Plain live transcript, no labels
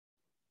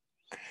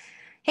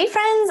Hey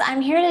friends,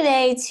 I'm here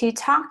today to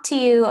talk to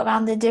you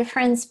about the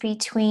difference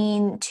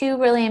between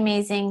two really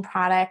amazing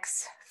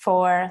products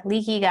for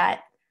leaky gut,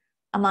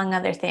 among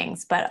other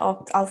things. But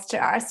I'll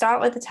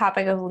start with the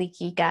topic of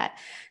leaky gut.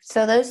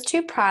 So those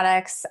two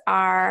products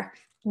are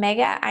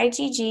Mega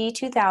IgG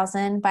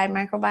 2000 by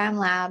Microbiome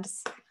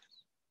Labs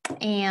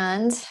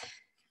and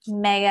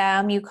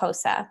Mega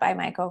Mucosa by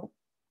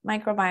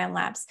Microbiome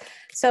Labs.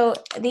 So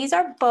these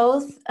are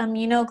both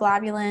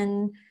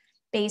immunoglobulin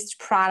based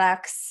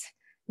products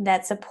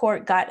that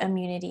support gut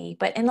immunity,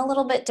 but in a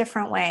little bit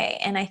different way.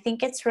 And I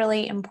think it's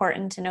really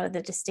important to know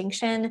the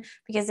distinction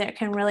because it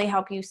can really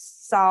help you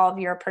solve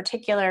your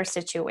particular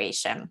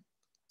situation.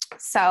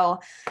 So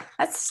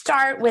let's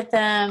start with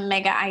the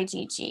Mega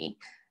IgG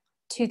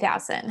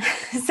 2000.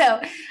 So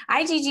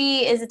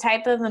IgG is a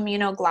type of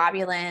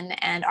immunoglobulin,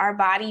 and our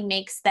body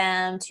makes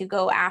them to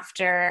go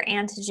after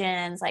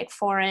antigens like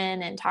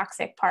foreign and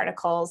toxic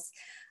particles.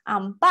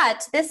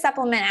 But this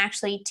supplement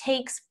actually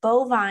takes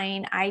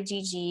bovine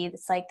IgG,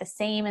 that's like the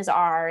same as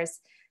ours,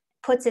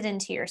 puts it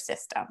into your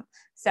system.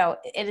 So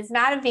it is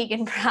not a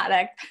vegan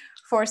product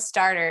for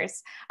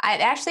starters.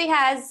 It actually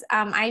has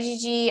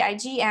IgG,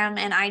 IgM,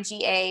 and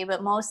IgA,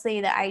 but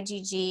mostly the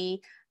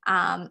IgG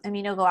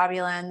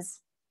immunoglobulins.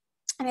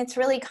 And it's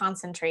really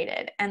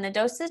concentrated. And the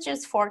dosage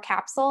is 4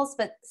 capsules,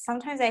 but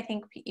sometimes I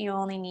think you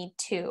only need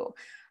 2.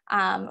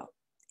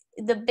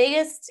 The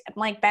biggest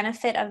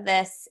benefit of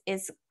this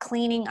is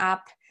cleaning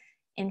up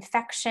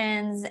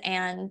infections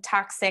and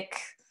toxic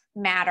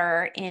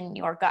matter in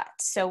your gut.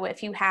 So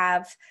if you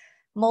have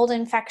mold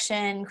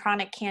infection,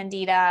 chronic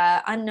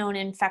candida, unknown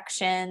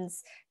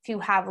infections, if you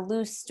have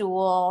loose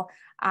stool,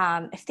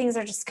 if things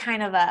are just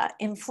kind of a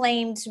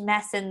inflamed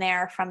mess in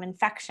there from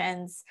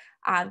infections,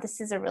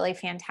 this is a really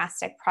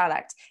fantastic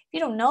product. If you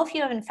don't know if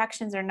you have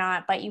infections or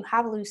not, but you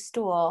have loose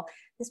stool,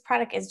 this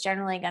product is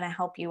generally going to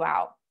help you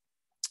out.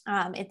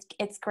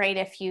 It's great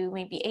if you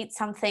maybe ate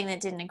something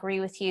that didn't agree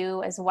with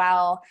you as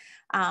well.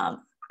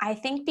 I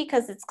think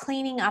because it's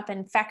cleaning up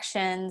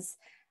infections,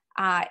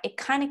 it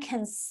kind of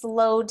can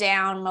slow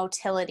down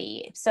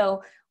motility.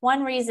 So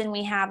one reason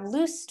we have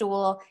loose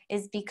stool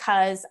is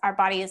because our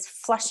body is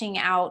flushing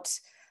out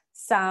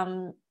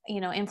some,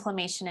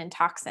 inflammation and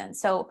toxins.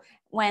 So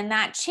when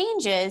that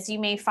changes, you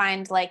may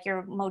find like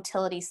your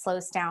motility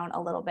slows down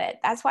a little bit.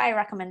 That's why I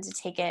recommend to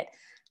take it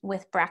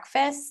with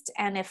breakfast.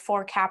 And if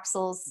 4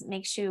 capsules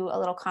makes you a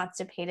little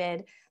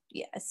constipated,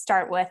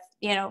 start with,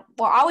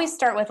 always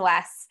start with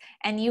less.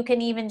 And you can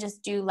even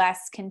just do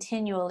less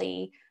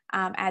continually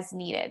as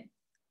needed.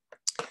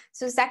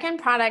 So the second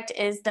product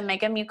is the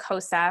Mega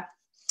Mucosa.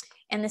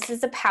 And this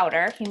is a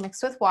powder you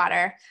mix with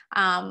water.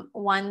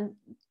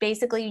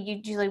 Basically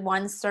usually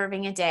 1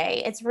 serving a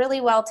day. It's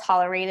really well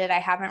tolerated. I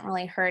haven't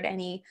really heard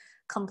any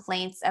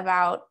complaints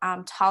about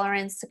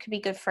tolerance. It could be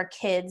good for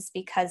kids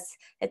because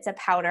it's a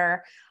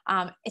powder.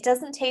 It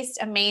doesn't taste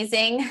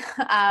amazing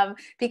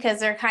because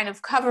they're kind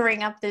of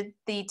covering up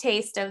the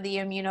taste of the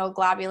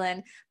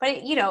immunoglobulin, but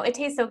it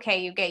tastes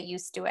okay. You get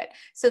used to it.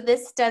 So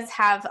this does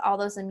have all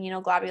those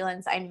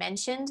immunoglobulins I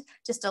mentioned,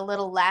 just a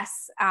little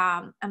less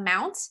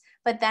amount,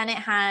 but then it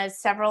has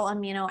several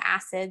amino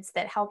acids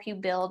that help you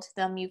build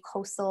the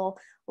mucosal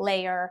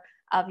layer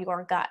of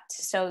your gut.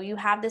 So you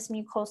have this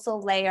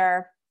mucosal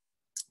layer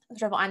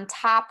sort of on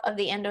top of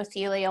the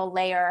endothelial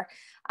layer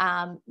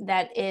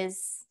that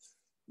is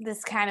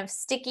this kind of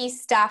sticky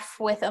stuff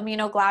with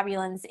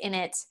immunoglobulins in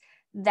it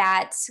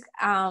that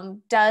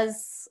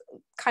does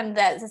kind of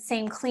the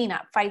same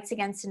cleanup, fights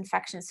against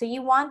infection. So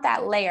you want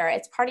that layer.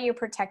 It's part of your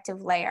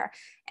protective layer.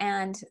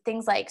 And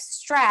things like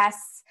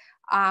stress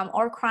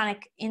or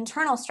chronic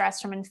internal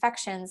stress from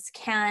infections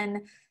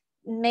can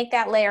make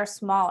that layer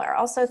smaller.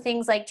 Also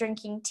things like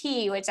drinking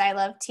tea, which I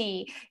love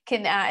tea,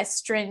 can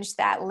astringe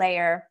that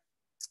layer.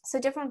 So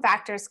different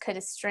factors could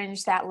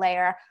astringe that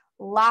layer.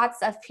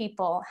 Lots of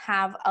people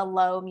have a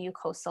low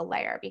mucosal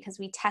layer because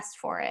we test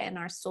for it in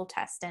our stool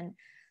test. And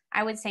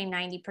I would say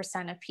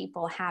 90% of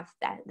people have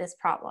this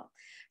problem.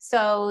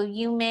 So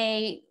you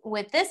may,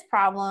 with this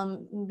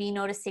problem, be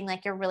noticing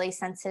like you're really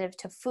sensitive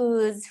to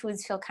foods.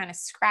 Foods feel kind of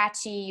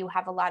scratchy. You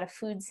have a lot of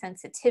food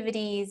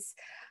sensitivities.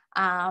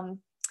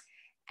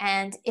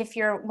 And if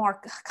you're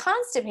more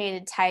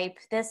constipated type,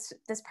 this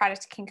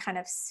product can kind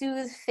of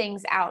soothe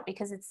things out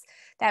because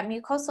that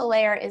mucosal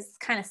layer is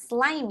kind of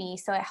slimy,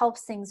 so it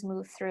helps things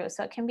move through.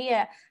 So it can be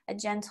a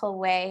gentle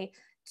way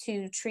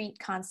to treat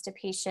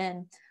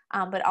constipation,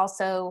 but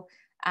also,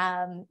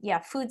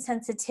 food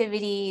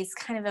sensitivities,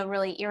 kind of a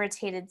really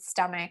irritated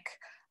stomach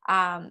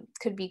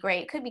could be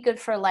great. Could be good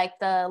for like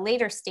the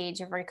later stage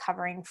of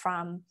recovering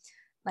from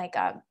like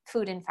a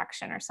food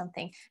infection or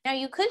something. Now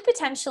you could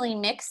potentially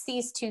mix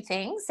these two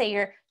things. Say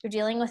you're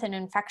dealing with an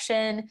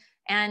infection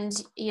and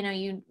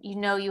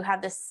you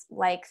have this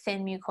like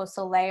thin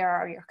mucosal layer,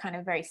 or you're kind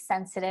of very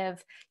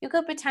sensitive. You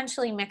could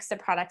potentially mix the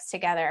products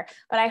together.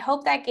 But I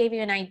hope that gave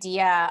you an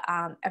idea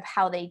of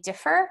how they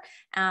differ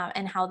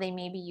and how they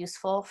may be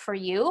useful for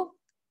you.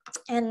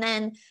 And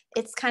then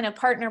it's kind of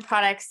partner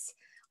products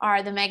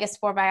are the Mega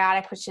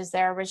Biotic, which is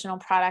their original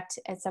product.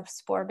 It's a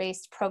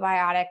spore-based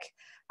probiotic,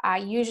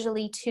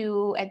 usually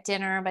 2 at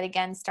dinner, but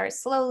again, start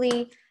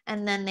slowly.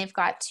 And then they've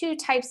got 2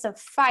 types of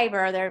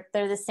fiber.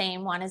 They're the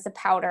same. One is a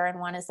powder and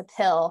one is a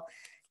pill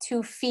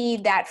to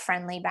feed that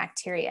friendly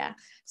bacteria.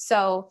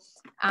 So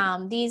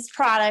these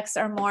products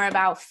are more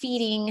about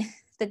feeding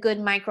the good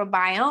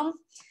microbiome,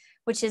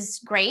 which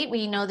is great.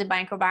 We know the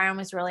microbiome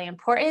is really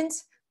important,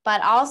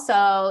 but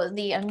also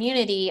the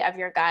immunity of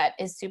your gut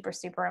is super,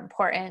 super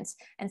important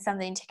and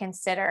something to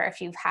consider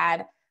if you've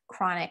had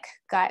chronic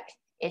gut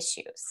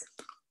issues.